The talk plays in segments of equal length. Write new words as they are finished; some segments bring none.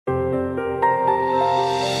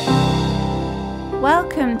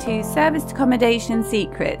Welcome to Serviced Accommodation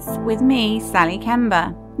Secrets with me, Sally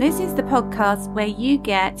Kember. This is the podcast where you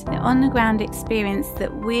get the on-the-ground experience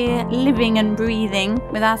that we're living and breathing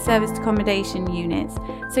with our serviced accommodation units.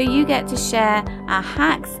 So you get to share our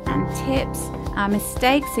hacks and tips, our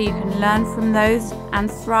mistakes, so you can learn from those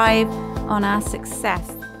and thrive on our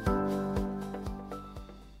success.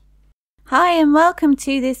 Hi and welcome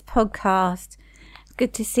to this podcast.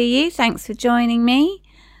 Good to see you. Thanks for joining me.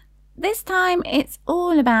 This time it's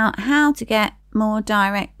all about how to get more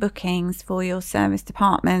direct bookings for your serviced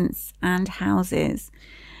apartments and houses.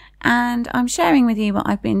 And I'm sharing with you what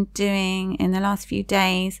I've been doing in the last few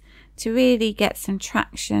days to really get some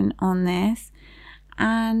traction on this.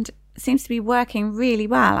 And it seems to be working really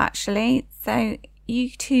well, actually. So you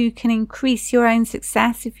too can increase your own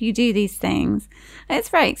success if you do these things. It's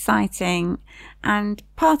very exciting. And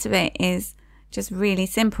part of it is just really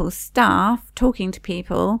simple stuff, talking to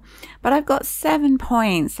people. But I've got 7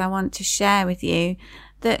 points I want to share with you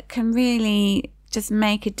that can really just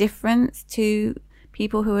make a difference to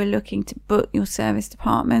people who are looking to book your serviced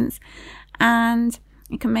apartments. And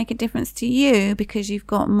it can make a difference to you because you've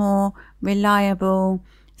got more reliable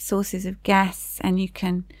sources of guests and you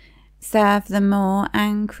can serve them more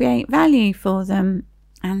and create value for them,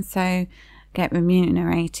 and so get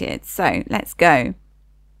remunerated. So let's go.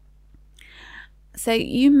 So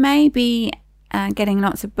you may be getting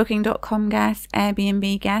lots of Booking.com guests,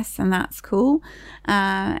 Airbnb guests, and that's cool.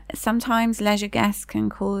 Sometimes leisure guests can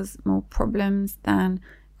cause more problems than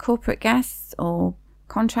corporate guests or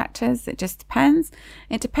contractors. It just depends.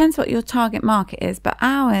 It depends what your target market is, but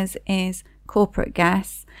ours is corporate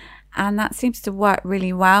guests, and that seems to work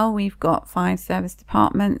really well. We've got 5 serviced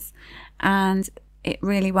apartments, and it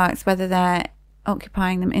really works whether they're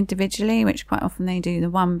occupying them individually, which quite often they do, the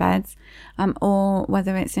 1 beds, or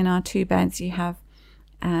whether it's in our 2 beds, you have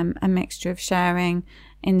a mixture of sharing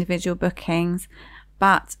individual bookings.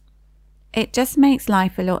 But it just makes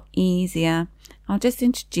life a lot easier. I'll just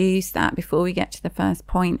introduce that before we get to the first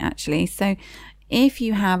point, actually. So if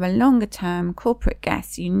you have a longer term corporate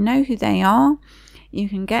guest, you know who they are. You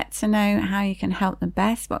can get to know how you can help them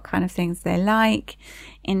best, what kind of things they like.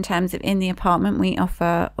 In terms of in the apartment, we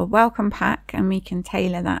offer a welcome pack and we can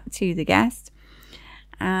tailor that to the guest.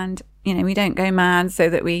 And, you know, we don't go mad so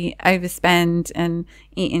that we overspend and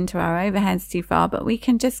eat into our overheads too far, but we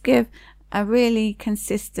can just give a really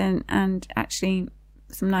consistent and actually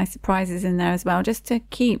some nice surprises in there as well, just to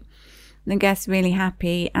keep the guests really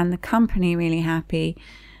happy and the company really happy.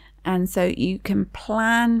 And so you can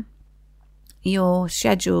plan your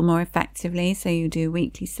schedule more effectively. So you do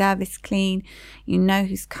weekly service clean, you know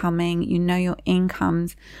who's coming, you know your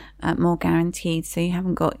income's more guaranteed, so you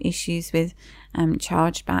haven't got issues with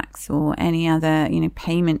chargebacks or any other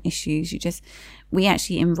payment issues. We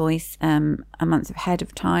actually invoice a month ahead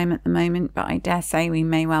of time at the moment, but I dare say we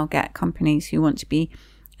may well get companies who want to be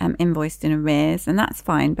invoiced in arrears, and that's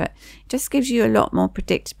fine, but it just gives you a lot more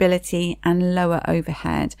predictability and lower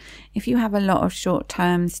overhead. If you have a lot of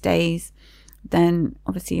short-term stays, then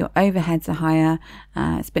obviously your overheads are higher.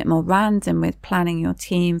 It's a bit more random with planning your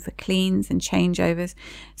team for cleans and changeovers.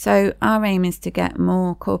 So our aim is to get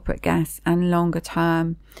more corporate guests and longer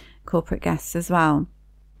term corporate guests as well.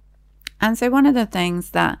 And so one of the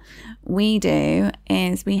things that we do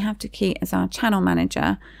is we have to keep as our channel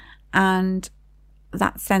manager, and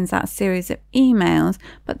that sends out a series of emails.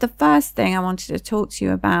 But the first thing I wanted to talk to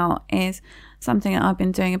you about is something that I've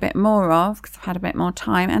been doing a bit more of because I've had a bit more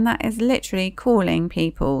time, and that is literally calling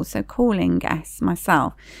people. So calling guests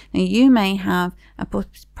myself. Now you may have a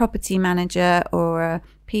property manager or a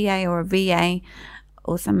PA or a VA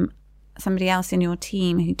or somebody else in your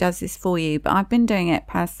team who does this for you, but I've been doing it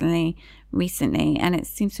personally recently and it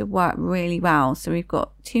seems to work really well. So we've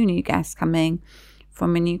got 2 new guests coming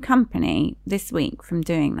from a new company this week from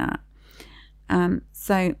doing that.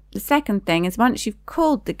 So the second thing is, once you've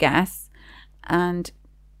called the guests and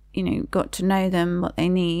got to know them, what they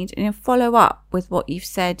need, follow up with what you've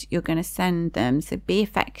said you're going to send them. So be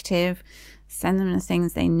effective, send them the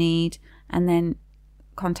things they need, and then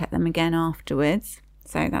contact them again afterwards.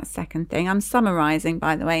 So that's second thing. I'm summarizing,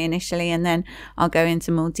 by the way, initially, and then I'll go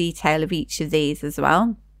into more detail of each of these as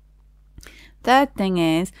well. Third thing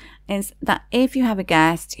is that if you have a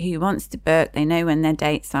guest who wants to book, they know when their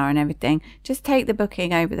dates are and everything, just take the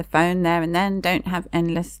booking over the phone there and then. Don't have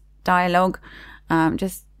endless dialogue.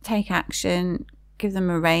 Just take action, give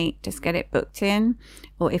them a rate, just get it booked in.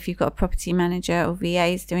 Or if you've got a property manager or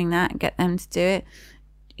VAs doing that, get them to do it.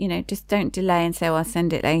 Just don't delay and say, I'll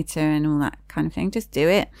send it later and all that kind of thing. Just do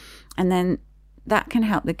it. And then that can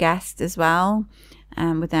help the guest as well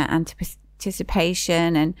with their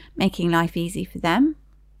anticipation and making life easy for them.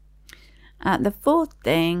 The fourth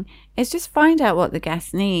thing is just find out what the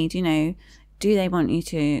guests need. You know, do they want you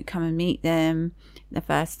to come and meet them the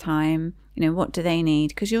first time? You know, what do they need?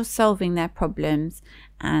 Because you're solving their problems.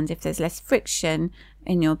 And if there's less friction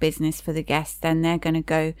in your business for the guests, then they're going to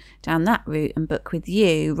go down that route and book with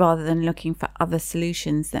you rather than looking for other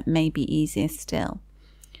solutions that may be easier still.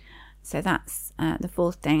 So that's the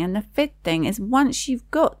fourth thing. And the fifth thing is, once you've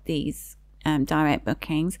got these direct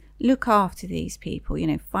bookings, look after these people. You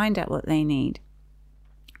know, find out what they need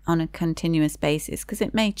on a continuous basis, because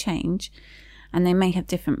it may change and they may have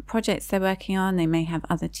different projects they're working on. They may have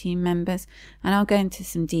other team members, and I'll go into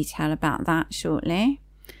some detail about that shortly.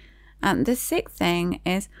 The sixth thing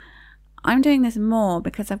is, I'm doing this more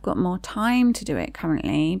because I've got more time to do it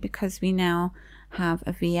currently, because we now have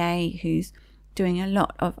a VA who's doing a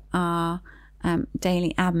lot of our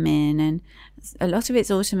daily admin, and a lot of it's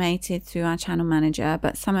automated through our channel manager,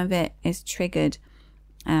 but some of it is triggered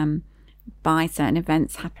by certain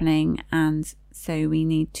events happening, and so we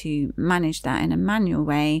need to manage that in a manual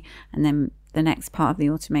way, and then the next part of the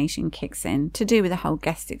automation kicks in to do with the whole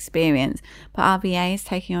guest experience. But our VA is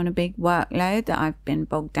taking on a big workload that I've been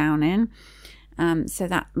bogged down in, so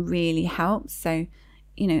that really helps. So,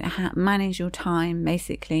 you know, manage your time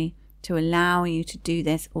basically to allow you to do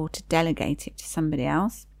this, or to delegate it to somebody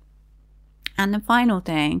else. And the final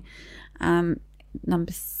thing,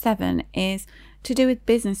 number 7, is to do with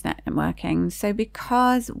business networking. So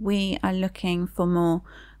because we are looking for more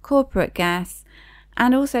corporate guests,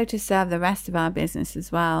 and also to serve the rest of our business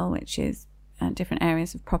as well, which is different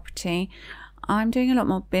areas of property, I'm doing a lot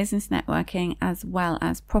more business networking as well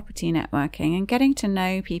as property networking, and getting to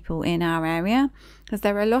know people in our area, because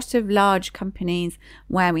there are a lot of large companies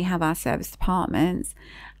where we have our service departments,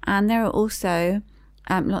 and there are also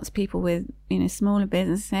lots of people with, you know, smaller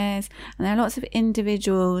businesses, and there are lots of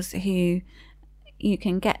individuals who you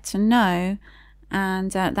can get to know,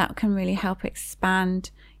 and that can really help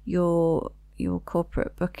expand your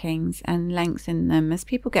corporate bookings and lengthen them as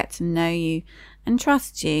people get to know you and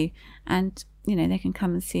trust you, and you know, they can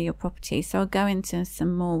come and see your property. So I'll go into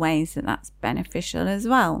some more ways that that's beneficial as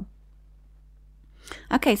well.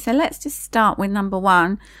 Okay, so let's just start with number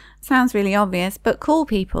 1. Sounds really obvious, but call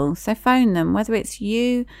people. So phone them, whether it's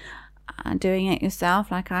you doing it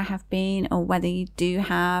yourself like I have been, or whether you do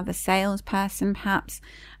have a salesperson, perhaps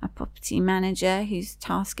a property manager whose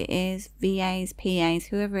task it is, VAs, PAs,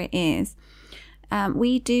 whoever it is.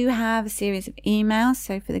 We do have a series of emails.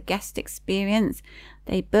 So for the guest experience,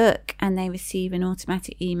 they book and they receive an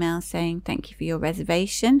automatic email saying thank you for your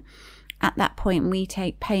reservation. At that point, we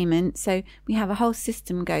take payment. So we have a whole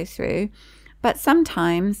system go through. But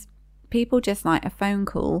sometimes people just like a phone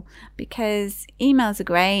call, because emails are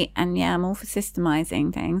great, and yeah, I'm all for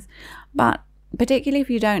systemizing things, but particularly if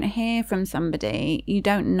you don't hear from somebody, you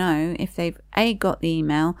don't know if they've A, got the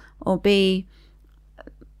email, or B,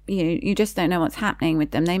 you just don't know what's happening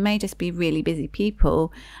with them. They may just be really busy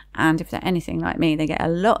people, and if they're anything like me, they get a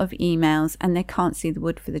lot of emails and they can't see the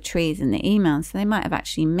wood for the trees in the emails, so they might have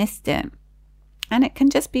actually missed it. And it can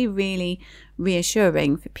just be really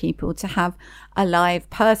reassuring for people to have a live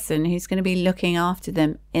person who's going to be looking after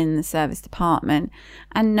them in the service department,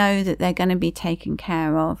 and know that they're going to be taken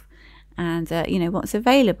care of, and you know, what's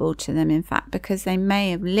available to them, in fact, because they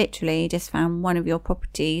may have literally just found one of your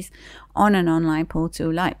properties on an online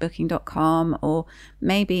portal like booking.com, or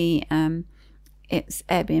maybe it's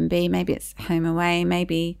Airbnb, maybe it's HomeAway,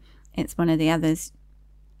 maybe it's one of the others,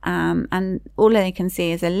 and all they can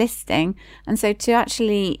see is a listing. And so to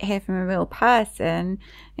actually hear from a real person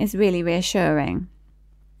is really reassuring.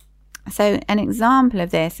 So an example of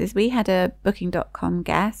this is, we had a booking.com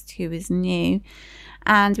guest who was new,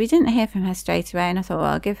 and we didn't hear from her straight away, and I thought,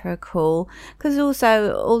 well, I'll give her a call, because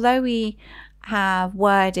also, although we have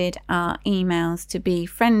worded our emails to be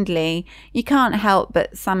friendly, you can't help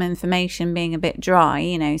but some information being a bit dry,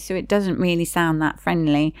 you know, so it doesn't really sound that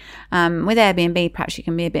friendly. With Airbnb, perhaps you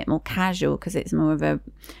can be a bit more casual, because it's more of a,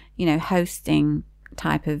 you know, hosting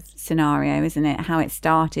type of scenario, isn't it? How it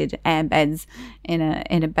started, airbeds in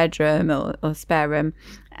a bedroom or spare room,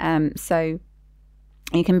 so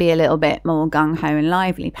you can be a little bit more gung-ho and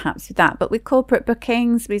lively perhaps with that. But with corporate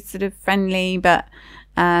bookings, we're sort of friendly, but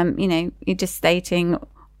you know, you're just stating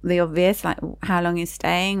the obvious, like how long you're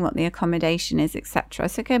staying, what the accommodation is, etc.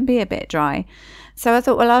 So it can be a bit dry. So I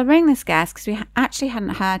thought, well, I'll ring this guest, because we actually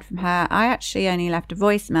hadn't heard from her. I actually only left a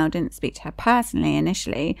voicemail, didn't speak to her personally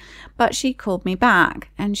initially, but she called me back,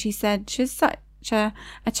 and she said she's such a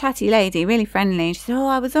chatty lady, really friendly. She said, oh,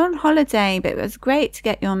 I was on holiday, but it was great to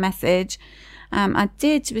get your message. I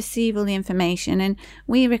did receive all the information, and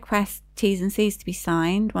we request T's and C's to be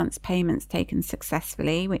signed once payments taken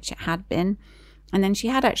successfully, which it had been. And then she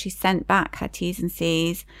had actually sent back her T's and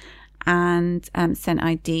C's and sent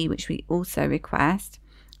ID, which we also request,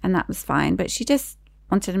 and that was fine. But she just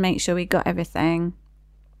wanted to make sure we got everything,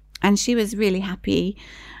 and she was really happy.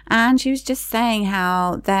 And she was just saying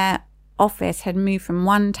how their office had moved from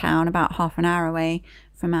one town about half an hour away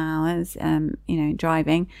from ours,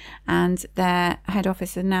 driving, and their head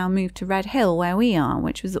office had now moved to Red Hill, where we are,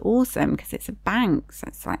 which was awesome because it's a bank, so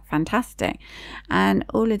it's like fantastic. And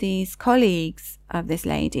all of these colleagues of this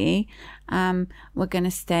lady were going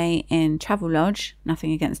to stay in Travelodge.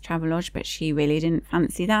 Nothing against Travelodge, but she really didn't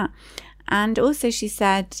fancy that. And also she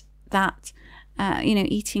said that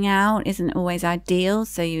eating out isn't always ideal,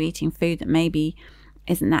 so you're eating food that maybe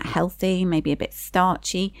isn't that healthy, maybe a bit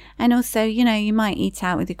starchy. And also, you might eat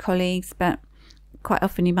out with your colleagues, but quite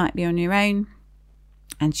often you might be on your own.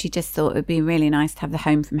 And she just thought it would be really nice to have the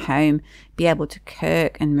home from home, be able to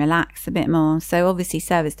cook and relax a bit more. So obviously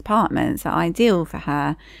service departments are ideal for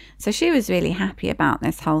her. So she was really happy about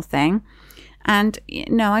this whole thing. And,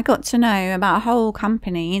 I got to know about a whole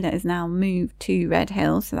company that has now moved to Red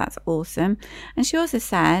Hill. So that's awesome. And she also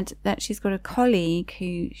said that she's got a colleague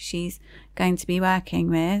who she's going to be working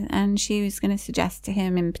with, and she was going to suggest to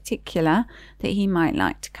him in particular that he might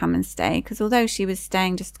like to come and stay, because although she was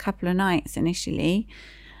staying just a couple of nights initially,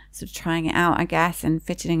 sort of trying it out, I guess, and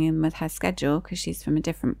fitting in with her schedule because she's from a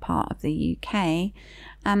different part of the UK,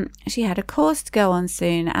 she had a course to go on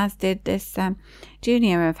soon, as did this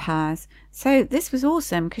junior of hers. So this was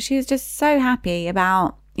awesome because she was just so happy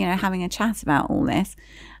about, having a chat about all this.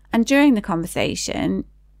 And during the conversation,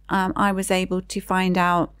 I was able to find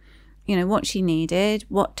out, what she needed,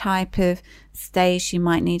 what type of stay she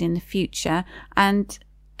might need in the future. And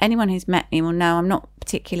anyone who's met me will know I'm not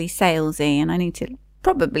particularly salesy, and I need to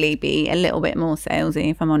probably be a little bit more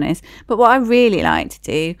salesy, if I'm honest. But what I really like to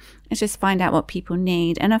do is just find out what people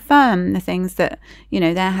need and affirm the things that,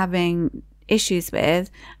 they're having issues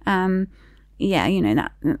with.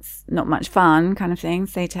 That's not much fun kind of thing.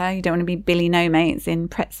 Say to her, you don't want to be Billy No Mates in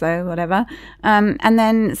Prezzo, whatever. And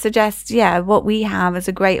then suggest, what we have as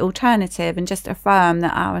a great alternative, and just affirm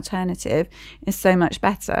that our alternative is so much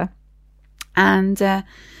better. And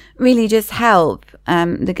really just help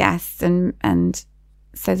the guests and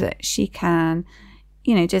so that she can,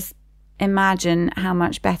 just imagine how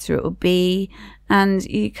much better it will be. And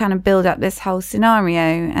you kind of build up this whole scenario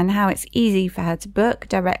and how it's easy for her to book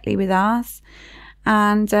directly with us.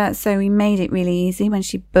 And so we made it really easy when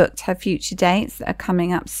she booked her future dates that are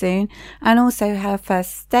coming up soon. And also her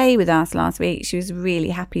first stay with us last week, she was really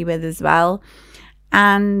happy with as well.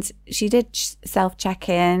 And she did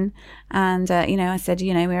self-check-in. And, I said,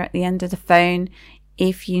 we're at the end of the phone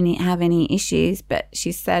if you have any issues. But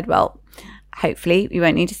she said, well, hopefully we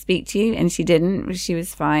won't need to speak to you. And she didn't. She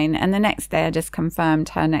was fine. And the next day I just confirmed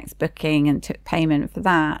her next booking and took payment for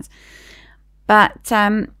that. But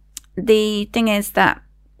the thing is that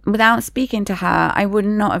without speaking to her, I would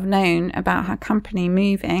not have known about her company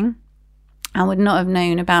moving. I would not have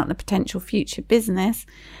known about the potential future business.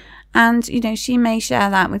 And, she may share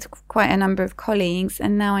that with quite a number of colleagues.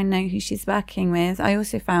 And now I know who she's working with. I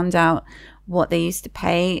also found out what they used to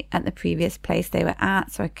pay at the previous place they were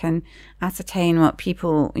at, so I can ascertain what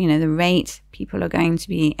people, the rate people are going to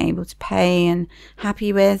be able to pay and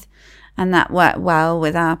happy with. And that worked well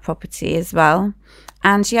with our property as well.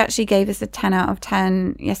 And she actually gave us a 10 out of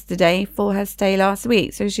 10 yesterday for her stay last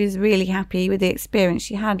week. So she was really happy with the experience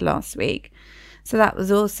she had last week. So that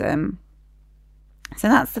was awesome. So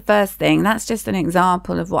that's the first thing. That's just an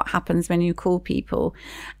example of what happens when you call people.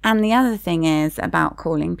 And the other thing is about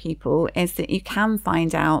calling people is that you can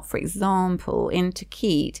find out, for example, in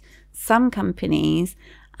Takit, some companies,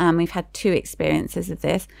 we've had 2 experiences of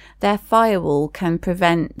this, their firewall can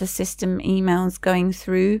prevent the system emails going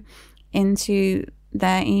through into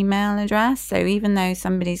their email address. So even though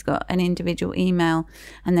somebody's got an individual email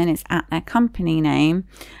and then it's at their company name,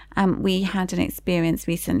 we had an experience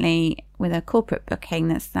recently with a corporate booking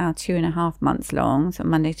that's now 2.5 months long, so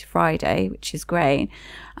Monday to Friday, which is great.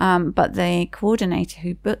 But the coordinator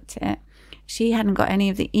who booked it, she hadn't got any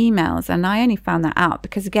of the emails, and I only found that out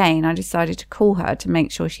because, again, I decided to call her to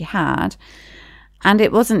make sure she had. And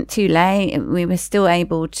it wasn't too late. We were still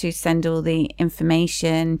able to send all the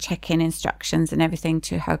information, check-in instructions and everything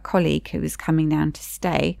to her colleague who was coming down to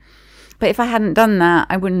stay. But if I hadn't done that,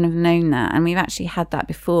 I wouldn't have known that. And we've actually had that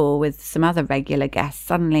before with some other regular guests.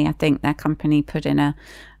 Suddenly, I think their company put in a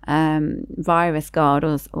virus guard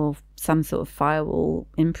or some sort of firewall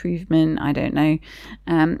improvement, I don't know.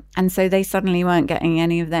 And so they suddenly weren't getting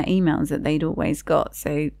any of their emails that they'd always got.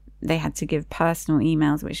 So they had to give personal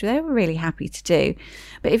emails, which they were really happy to do.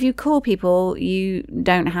 But if you call people, you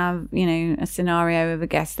don't have, a scenario of a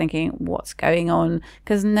guest thinking, what's going on?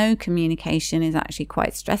 Because no communication is actually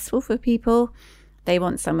quite stressful for people. They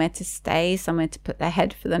want somewhere to stay, somewhere to put their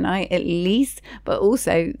head for the night at least, but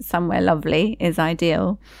also somewhere lovely is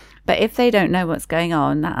ideal. But if they don't know what's going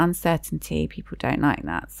on, that uncertainty, people don't like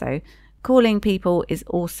that. So calling people is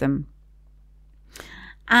awesome.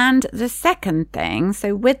 And the second thing,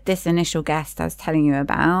 so with this initial guest I was telling you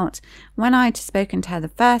about, when I'd spoken to her the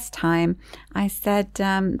first time, I said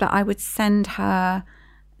that I would send her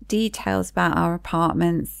details about our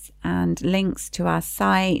apartments and links to our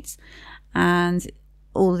site and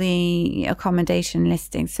all the accommodation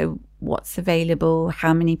listings. So what's available,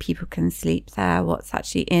 how many people can sleep there, what's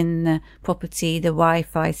actually in the property, the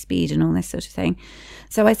Wi-Fi speed and all this sort of thing.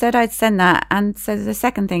 So I said I'd send that. And so the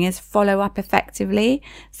second thing is follow up effectively.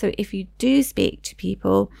 So if you do speak to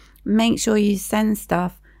people, make sure you send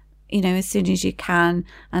stuff, as soon as you can,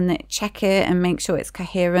 and check it and make sure it's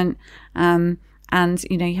coherent. And,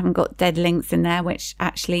 you haven't got dead links in there, which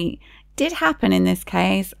actually did happen in this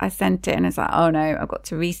case. I sent it and it's like, oh no, I've got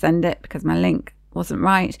to resend it because my link wasn't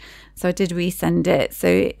right. So I did resend it.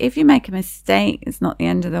 So if you make a mistake, it's not the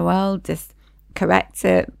end of the world. Just correct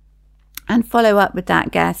it and follow up with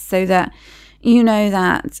that guest so that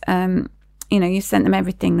that you've sent them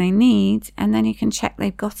everything they need, and then you can check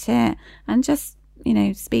they've got it and just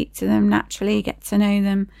speak to them naturally, get to know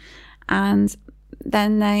them, and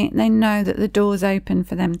then they know that the door's open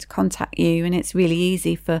for them to contact you, and it's really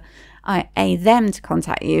easy for them to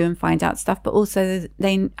contact you and find out stuff, but also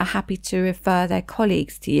they are happy to refer their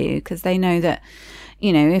colleagues to you because they know that,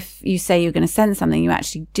 if you say you're going to send something, you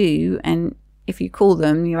actually do, and if you call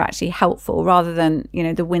them, you're actually helpful rather than,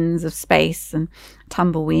 the winds of space and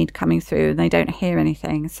tumbleweed coming through and they don't hear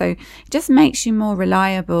anything. So it just makes you more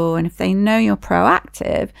reliable, and if they know you're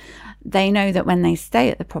proactive, they know that when they stay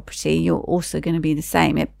at the property, you're also going to be the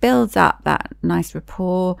same. It builds up that nice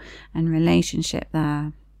rapport and relationship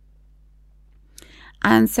there.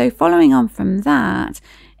 And so following on from that,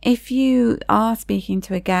 if you are speaking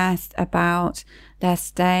to a guest about their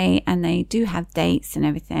stay and they do have dates and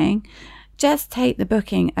everything, just take the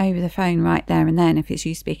booking over the phone right there and then. If it's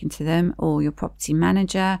you speaking to them or your property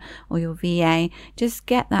manager or your VA, just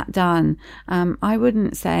get that done. I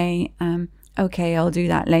wouldn't say, okay, I'll do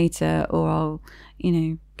that later, or I'll,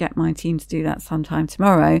 get my team to do that sometime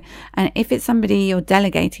tomorrow. And if it's somebody you're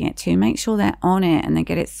delegating it to, make sure they're on it and they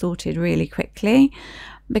get it sorted really quickly.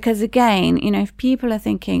 Because again, if people are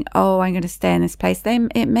thinking, oh, I'm going to stay in this place,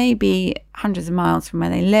 it may be hundreds of miles from where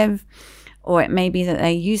they live, or it may be that they're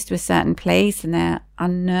used to a certain place and they're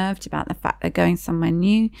unnerved about the fact they're going somewhere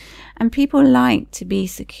new. And people like to be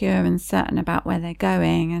secure and certain about where they're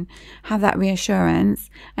going and have that reassurance.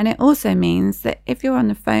 And it also means that if you're on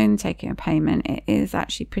the phone taking a payment, it is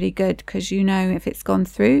actually pretty good because if it's gone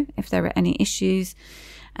through, if there are any issues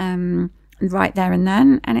right there and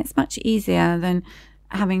then. And it's much easier than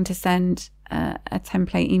having to send a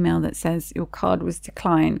template email that says your card was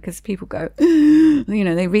declined, because people go,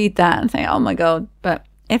 they read that and say, oh my God. But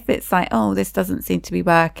if it's like, oh, this doesn't seem to be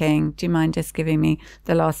working, do you mind just giving me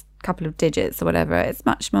the last couple of digits or whatever? It's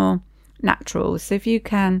much more natural. So if you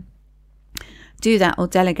can do that or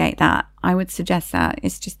delegate that, I would suggest that.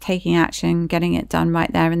 It's just taking action, getting it done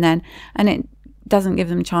right there and then. And it doesn't give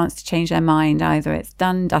them a chance to change their mind either. It's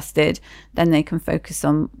done, dusted, then they can focus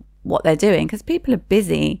on what they're doing, because people are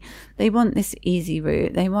busy. They want this easy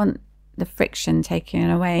route. They want the friction taken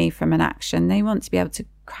away from an action. They want to be able to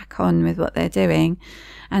crack on with what they're doing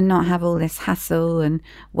and not have all this hassle and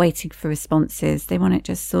waiting for responses. They want it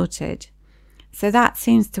just sorted. So that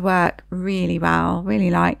seems to work really well.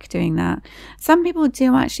 Really like doing that. Some people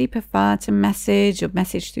do actually prefer to message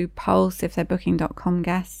through Pulse if they're booking.com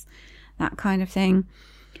guests, that kind of thing.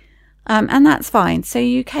 And that's fine. So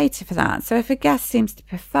you cater for that. So if a guest seems to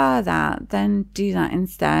prefer that, then do that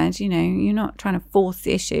instead. You're not trying to force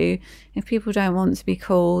the issue. If people don't want to be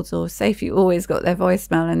called, or say if you always got their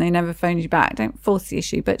voicemail and they never phoned you back, don't force the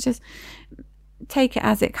issue, but just take it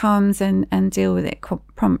as it comes and deal with it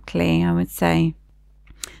promptly, I would say.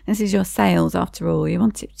 This is your sales after all. You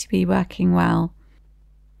want it to be working well.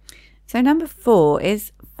 So number 4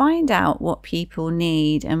 is find out what people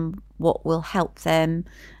need and what will help them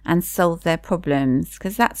and solve their problems,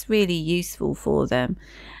 because that's really useful for them.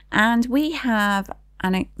 And we have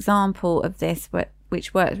an example of this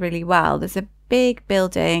which works really well. There's a big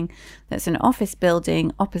building that's an office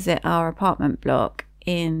building opposite our apartment block,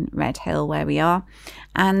 in Red Hill where we are,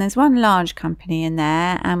 and there's one large company in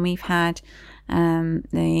there, and we've had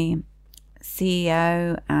the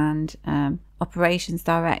CEO and operations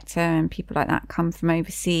director and people like that come from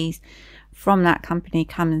overseas from that company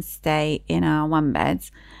come and stay in our one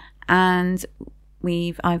beds. And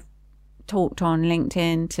I've talked on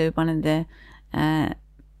LinkedIn to one of the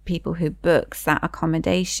people who books that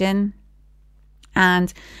accommodation,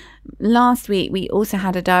 and last week we also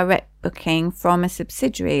had a direct booking from a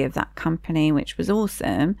subsidiary of that company, which was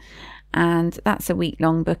awesome. And that's a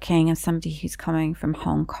week-long booking of somebody who's coming from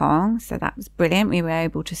Hong Kong. So that was brilliant. We were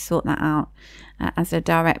able to sort that out as a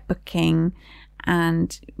direct booking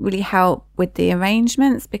and really help with the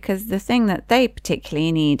arrangements, because the thing that they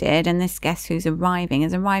particularly needed, and this guest who's arriving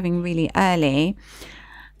is arriving really early,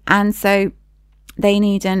 and so they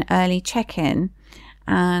need an early check-in,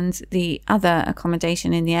 and the other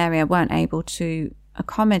accommodation in the area weren't able to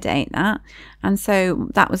accommodate that. And so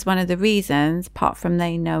that was one of the reasons, apart from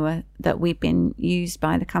they know that we've been used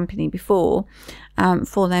by the company before,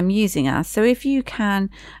 for them using us. So if you can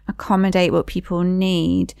accommodate what people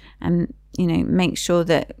need and make sure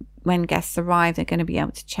that when guests arrive they're going to be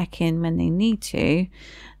able to check in when they need to,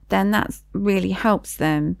 then that really helps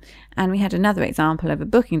them. And we had another example of a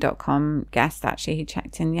Booking.com guest actually who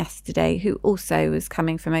checked in yesterday, who also was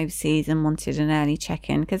coming from overseas and wanted an early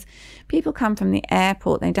check-in, because people come from the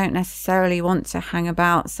airport, they don't necessarily want to hang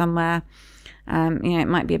about somewhere. It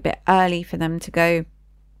might be a bit early for them to go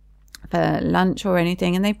for lunch or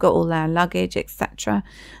anything, and they've got all their luggage, etc.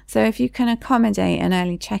 So if you can accommodate an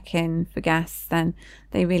early check-in for guests, then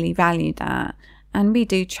they really value that. And we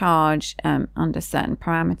do charge under certain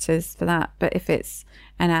parameters for that. But if it's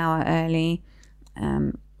an hour early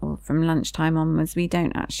or from lunchtime onwards, we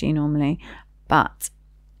don't actually normally, but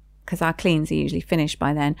because our cleans are usually finished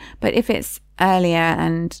by then. But if it's earlier,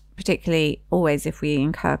 and particularly always if we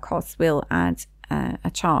incur costs, we'll add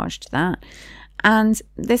a charge to that. And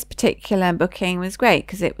this particular booking was great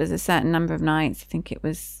because it was a certain number of nights. I think it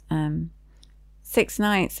was 6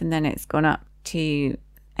 nights, and then it's gone up to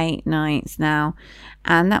 8 nights now.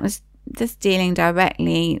 And that was just dealing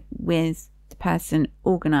directly with the person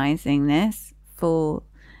organising this for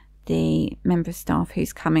the member of staff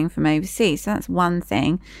who's coming from overseas. So that's one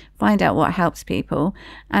thing. Find out what helps people.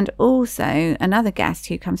 And also another guest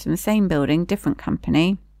who comes from the same building, different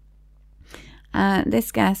company.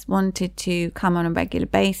 This guest wanted to come on a regular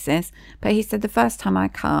basis, but he said, the first time I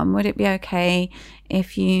come, would it be okay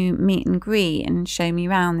if you meet and greet and show me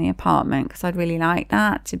around the apartment, because I'd really like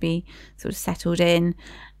that, to be sort of settled in.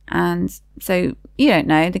 And so you don't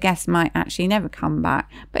know, the guest might actually never come back,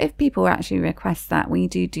 but if people actually request that, we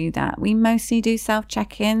do that. We mostly do self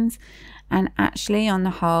check-ins, and actually on the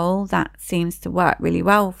whole that seems to work really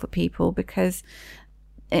well for people, because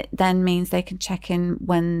it then means they can check in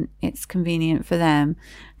when it's convenient for them.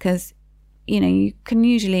 Because you can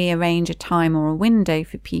usually arrange a time or a window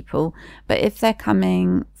for people, but if they're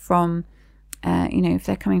coming from if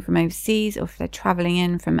they're coming from overseas, or if they're traveling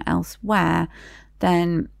in from elsewhere,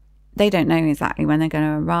 then they don't know exactly when they're going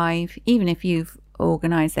to arrive. Even if you've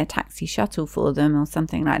organised their taxi shuttle for them or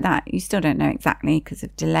something like that, you still don't know exactly because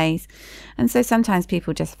of delays. And so sometimes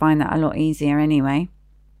people just find that a lot easier anyway.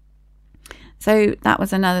 So that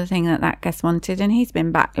was another thing that guest wanted, and he's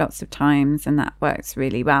been back lots of times, and that works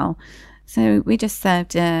really well. So we just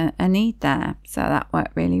served a need there, so that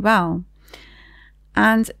worked really well.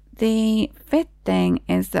 And the fifth thing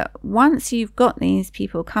is that once you've got these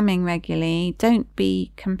people coming regularly, don't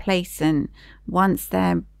be complacent once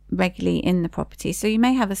they're regularly in the property. So you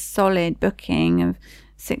may have a solid booking of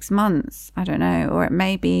 6 months, I don't know, or it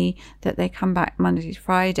may be that they come back Monday to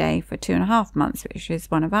Friday for 2.5 months, which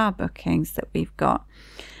is one of our bookings that we've got.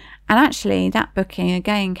 And actually that booking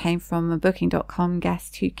again came from a Booking.com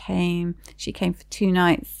guest who came. She came for 2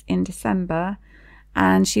 nights in December,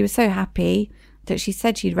 and she was so happy that she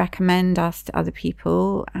said she'd recommend us to other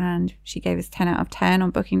people, and she gave us 10 out of 10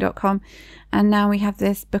 on Booking.com. And now we have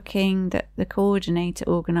this booking that the coordinator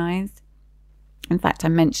organised. In fact, I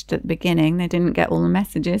mentioned at the beginning, they didn't get all the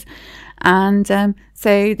messages. And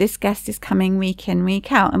so this guest is coming week in,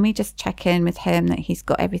 week out, and we just check in with him that he's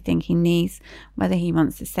got everything he needs, whether he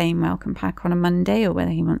wants the same welcome pack on a Monday or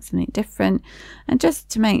whether he wants something different, and just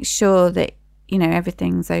to make sure that,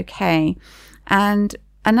 everything's okay. And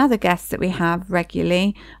another guest that we have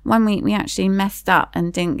regularly, one week we actually messed up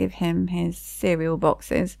and didn't give him his cereal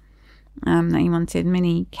boxes. That he wanted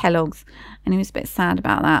mini Kellogg's, and he was a bit sad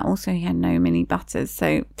about that. Also, he had no mini butters,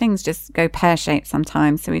 so things just go pear-shaped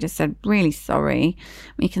sometimes. So we just said, really sorry,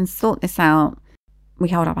 we can sort this out we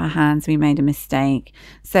hold up our hands, we made a mistake.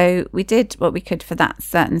 So we did what we could for that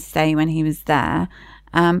certain stay when he was there.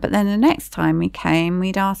 But then the next time we came,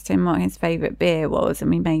 we'd asked him what his favourite beer was,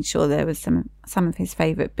 and we made sure there was some of his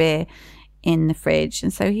favourite beer in the fridge.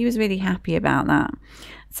 And so he was really happy about that.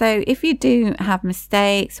 So if you do have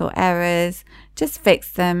mistakes or errors, just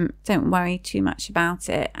fix them. Don't worry too much about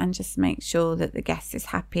it, and just make sure that the guest is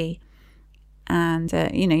happy. And,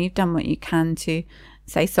 you've done what you can to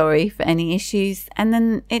say sorry for any issues, and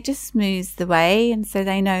then it just smooths the way. And so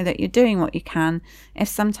they know that you're doing what you can. If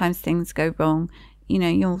sometimes things go wrong,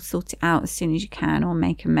 you'll sort it out as soon as you can, or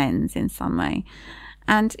make amends in some way.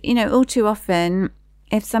 And, all too often,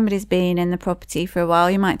 if somebody's been in the property for a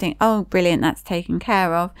while, you might think, oh, brilliant, that's taken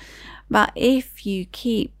care of. But if you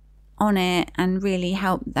keep on it and really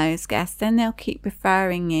help those guests, then they'll keep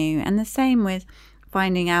referring you. And the same with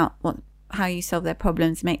finding out how you solve their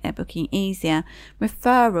problems, make their booking easier.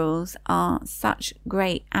 Referrals are such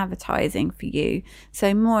great advertising for you.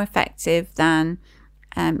 So more effective than,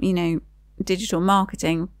 digital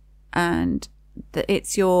marketing, and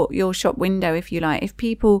it's your shop window, if you like. If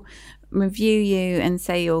people review you and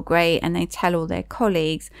say you're great and they tell all their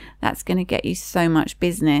colleagues, that's going to get you so much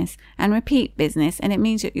business and repeat business, and it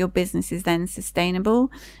means that your business is then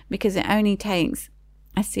sustainable, because it only takes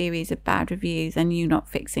a series of bad reviews and you not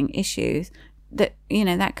fixing issues that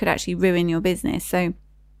could actually ruin your business. So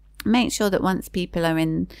make sure that once people are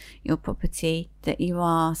in your property, that you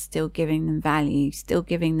are still giving them value, still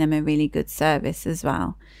giving them a really good service as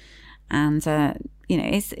well. And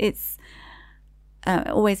it's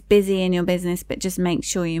always busy in your business, but just make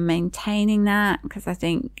sure you're maintaining that, because I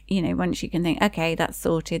think once you can think, okay, that's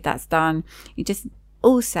sorted, that's done, you just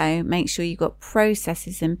also make sure you've got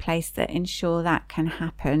processes in place that ensure that can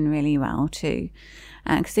happen really well too.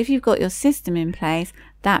 Because if you've got your system in place,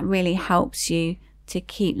 that really helps you to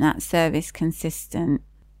keep that service consistent.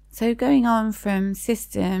 So going on from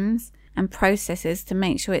systems and processes to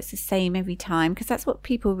make sure it's the same every time, because that's what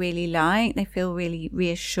people really like. They feel really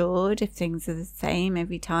reassured if things are the same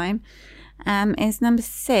every time. Is number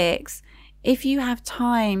 6, if you have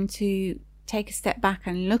time to take a step back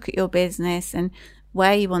and look at your business and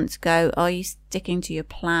where you want to go, are you sticking to your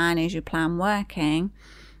plan? Is your plan working?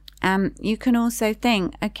 You can also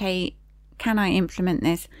think, okay, can I implement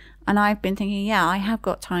this? And I've been thinking, yeah, I have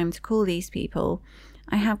got time to call these people.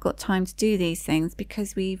 I have got time to do these things,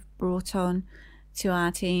 because we've brought on to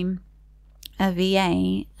our team a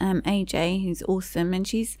VA, AJ, who's awesome, and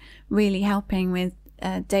she's really helping with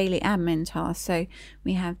daily admin tasks. So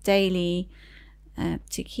we have daily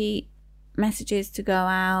to keep messages to go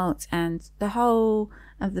out, and the whole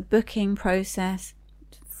of the booking process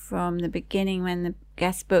from the beginning when the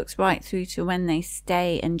guest books right through to when they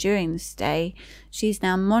stay and during the stay. She's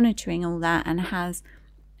now monitoring all that and has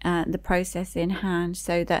the process in hand,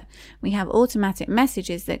 so that we have automatic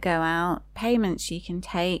messages that go out, payments she can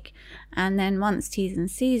take, and then once T's and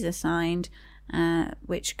C's are signed,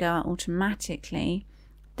 which go out automatically,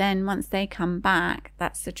 then once they come back,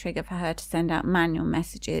 that's the trigger for her to send out manual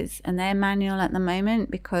messages. And they're manual at the moment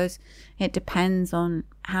because it depends on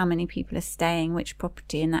how many people are staying, which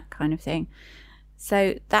property, and that kind of thing.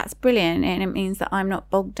 So that's brilliant, and it means that I'm not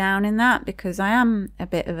bogged down in that, because I am a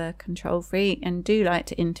bit of a control freak and do like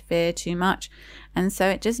to interfere too much. And so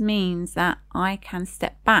it just means that I can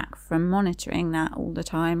step back from monitoring that all the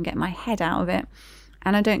time, get my head out of it,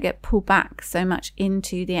 and I don't get pulled back so much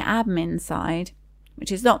into the admin side,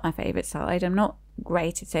 which is not my favourite side. I'm not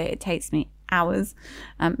great at it. It takes me hours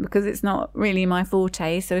because it's not really my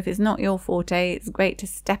forte. So if it's not your forte, it's great to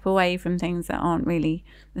step away from things that aren't really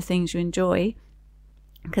the things you enjoy,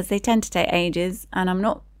 because they tend to take ages. And I'm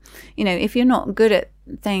not, if you're not good at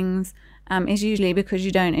things, it's usually because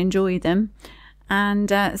you don't enjoy them. And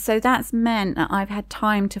so that's meant that I've had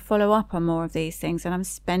time to follow up on more of these things, and I'm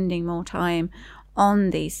spending more time on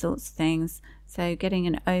these sorts of things. So getting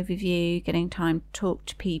an overview, getting time to talk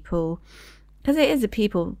to people, because it is a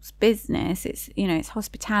people's business. It's, it's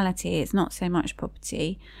hospitality. It's not so much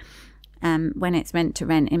property, when it's rent to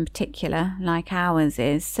rent in particular, like ours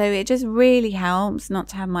is. So it just really helps not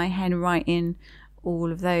to have my head right in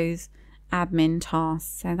all of those admin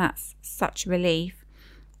tasks. So that's such relief.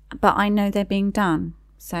 But I know they're being done.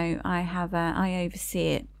 So I oversee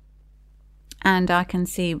it, and I can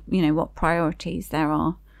see, what priorities there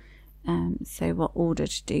are. So what order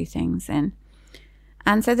to do things in.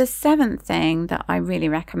 And so the 7th thing that I really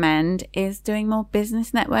recommend is doing more business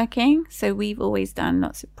networking. So we've always done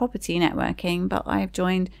lots of property networking, but I've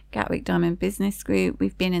joined Gatwick Diamond Business Group.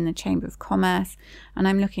 We've been in the Chamber of Commerce, and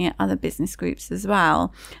I'm looking at other business groups as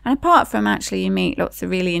well. And apart from actually you meet lots of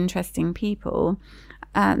really interesting people,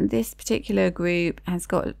 This particular group has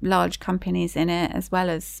got large companies in it as well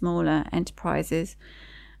as smaller enterprises,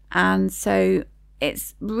 and so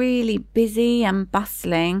it's really busy and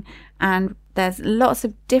bustling, and there's lots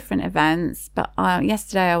of different events. But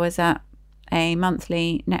yesterday I was at a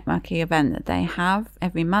monthly networking event that they have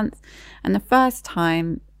every month, and the first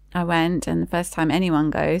time I went, and the first time anyone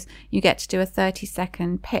goes, you get to do a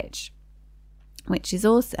 30-second pitch, which is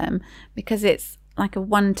awesome because it's like a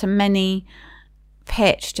one-to-many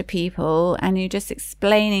pitch to people, and you're just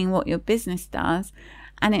explaining what your business does,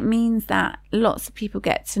 and it means that lots of people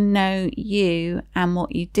get to know you and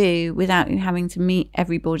what you do without you having to meet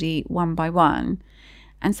everybody one by one.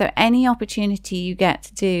 And so any opportunity you get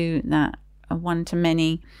to do that, a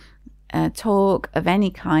one-to-many talk of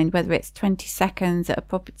any kind, whether it's 20 seconds at a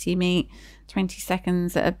property meet, 20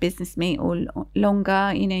 seconds at a business meet, or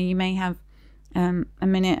longer, you may have a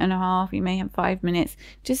minute and a half, you may have 5 minutes.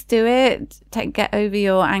 Just do it. Get over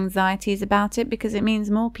your anxieties about it, because it means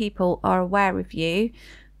more people are aware of you.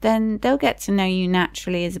 Then they'll get to know you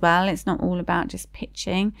naturally as well. It's not all about just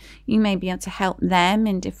pitching. You may be able to help them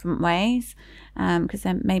in different ways, because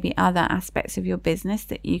there may be other aspects of your business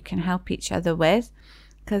that you can help each other with.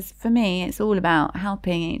 Because for me, it's all about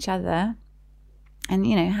helping each other, and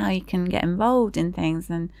how you can get involved in things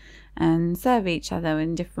and serve each other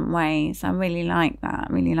in different ways. I really like that.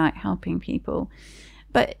 I really like helping people.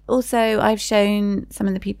 But also, I've shown some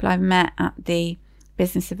of the people I've met at the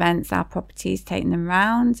business events our properties, taking them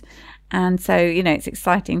around, and so it's an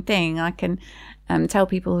exciting thing. I can tell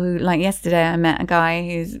people who, like yesterday, I met a guy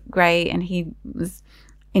who's great, and he was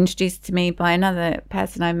introduced to me by another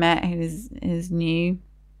person I met who's new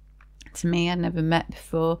to me. I'd never met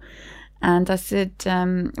before. And I said,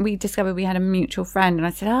 we discovered we had a mutual friend, and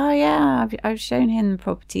I said, oh yeah, I've shown him the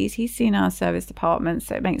properties. He's seen our service department,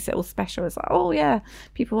 so it makes it all special. It's like, oh yeah,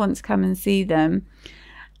 people want to come and see them.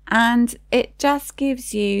 And it just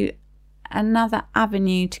gives you another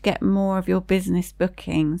avenue to get more of your business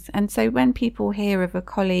bookings. And so when people hear of a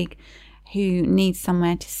colleague who needs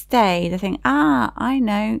somewhere to stay, they think, I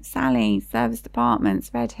know Sally, service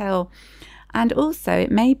departments, Red Hill. And also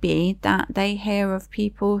it may be that they hear of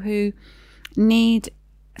people who need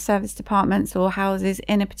service departments or houses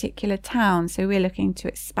in a particular town. So we're looking to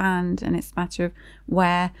expand, and it's a matter of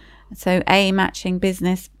where. So matching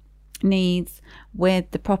business needs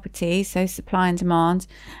with the property, so supply and demand.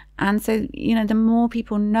 And so, the more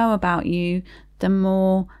people know about you, the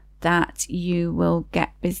more that you will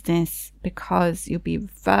get business, because you'll be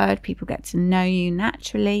referred. People get to know you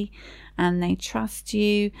naturally, and they trust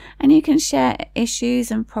you, and you can share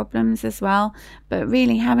issues and problems as well. But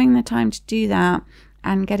really having the time to do that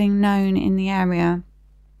and getting known in the area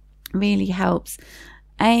really helps,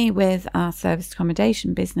 with our service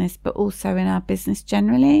accommodation business, but also in our business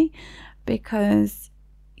generally, because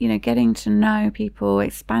getting to know people,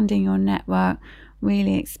 expanding your network,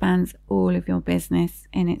 really expands all of your business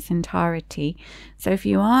in its entirety. So if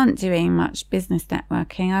you aren't doing much business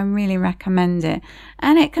networking, I really recommend it.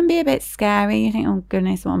 And it can be a bit scary. You think, oh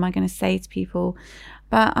goodness, what am I going to say to people?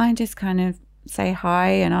 But I just kind of say hi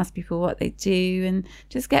and ask people what they do and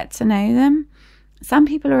just get to know them. Some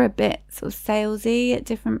people are a bit sort of salesy at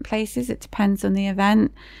different places. It depends on the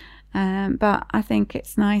event. But I think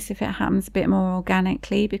it's nice if it happens a bit more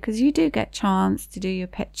organically, because you do get a chance to do your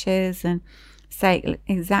pitches and say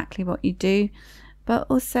exactly what you do. But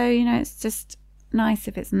also, it's just nice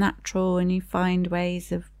if it's natural and you find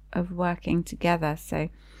ways of working together. So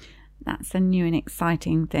that's a new and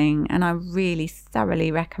exciting thing, and I really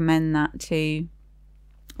thoroughly recommend that too.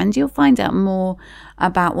 And you'll find out more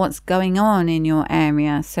about what's going on in your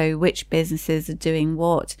area. So which businesses are doing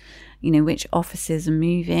what, which offices are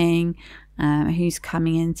moving, who's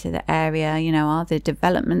coming into the area, are there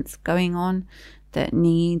developments going on that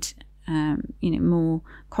need more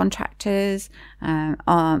contractors.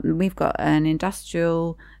 We've got an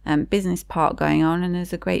industrial business park going on, and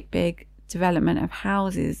there's a great big development of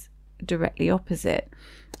houses directly opposite,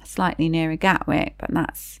 slightly nearer Gatwick, but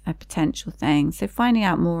that's a potential thing. So finding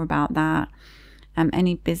out more about that,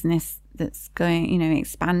 any business that's going,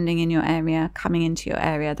 expanding in your area, coming into your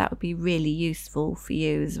area, that would be really useful for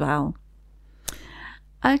you as well.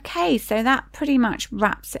 Okay, so that pretty much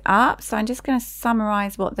wraps it up. So I'm just going to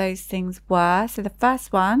summarize what those things were. So the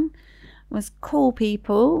first one was call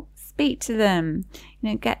people, speak to them,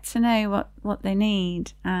 get to know what they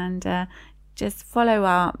need, and just follow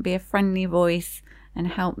up, be a friendly voice and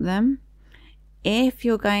help them. If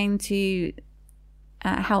you're going to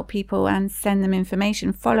help people and send them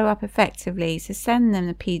information, follow up effectively. So send them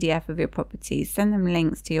the PDF of your properties, send them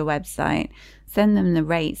links to your website, send them the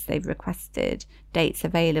rates they've requested, dates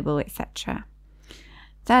available, etc.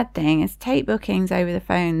 Third thing is take bookings over the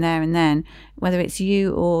phone there and then, whether it's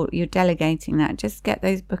you or you're delegating that. Just get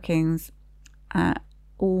those bookings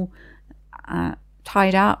all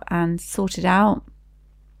tied up and sorted out,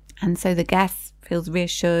 and so the guest feels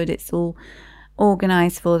reassured. It's all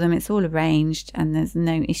organized for them, it's all arranged, and there's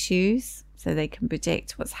no issues, so they can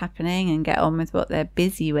predict what's happening and get on with what they're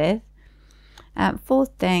busy with.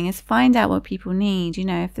 Fourth thing is find out what people need.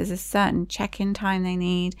 If there's a certain check-in time they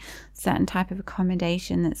need, certain type of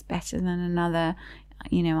accommodation that's better than another,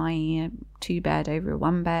 i.e. a 2-bed over a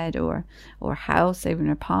 1-bed, or a house over an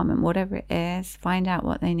apartment, whatever it is. Find out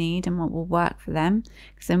what they need and what will work for them,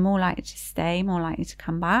 because they're more likely to stay, more likely to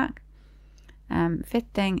come back.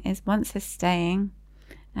 Fifth thing is, once they're staying,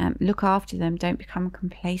 look after them. Don't become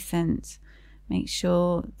complacent. Make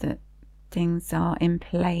sure that things are in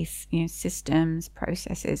place, systems,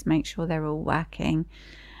 processes, make sure they're all working.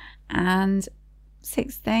 And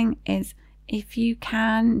sixth thing is, if you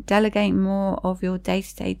can, delegate more of your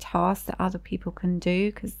day-to-day tasks that other people can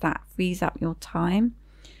do, because that frees up your time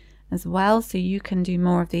as well, so you can do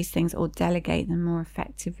more of these things or delegate them more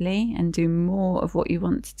effectively and do more of what you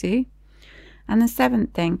want to do. And the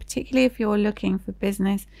seventh thing, particularly if you're looking for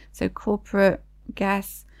business, so corporate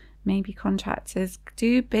guests, maybe contractors,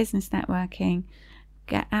 do business networking.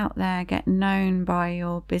 Get out there, get known by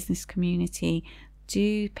your business community,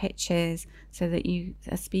 do pitches so that you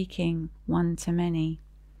are speaking one to many.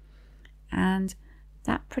 And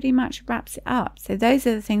that pretty much wraps it up. So those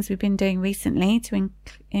are the things we've been doing recently to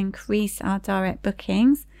increase our direct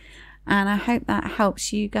bookings, and I hope that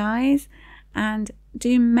helps you guys. And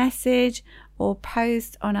do message or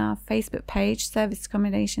post on our Facebook page, Service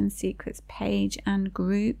Accommodation Secrets page and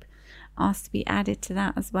group. Ask to be added to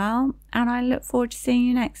that as well. And I look forward to seeing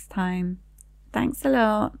you next time. Thanks a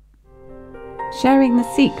lot. Sharing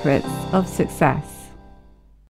the secrets of success.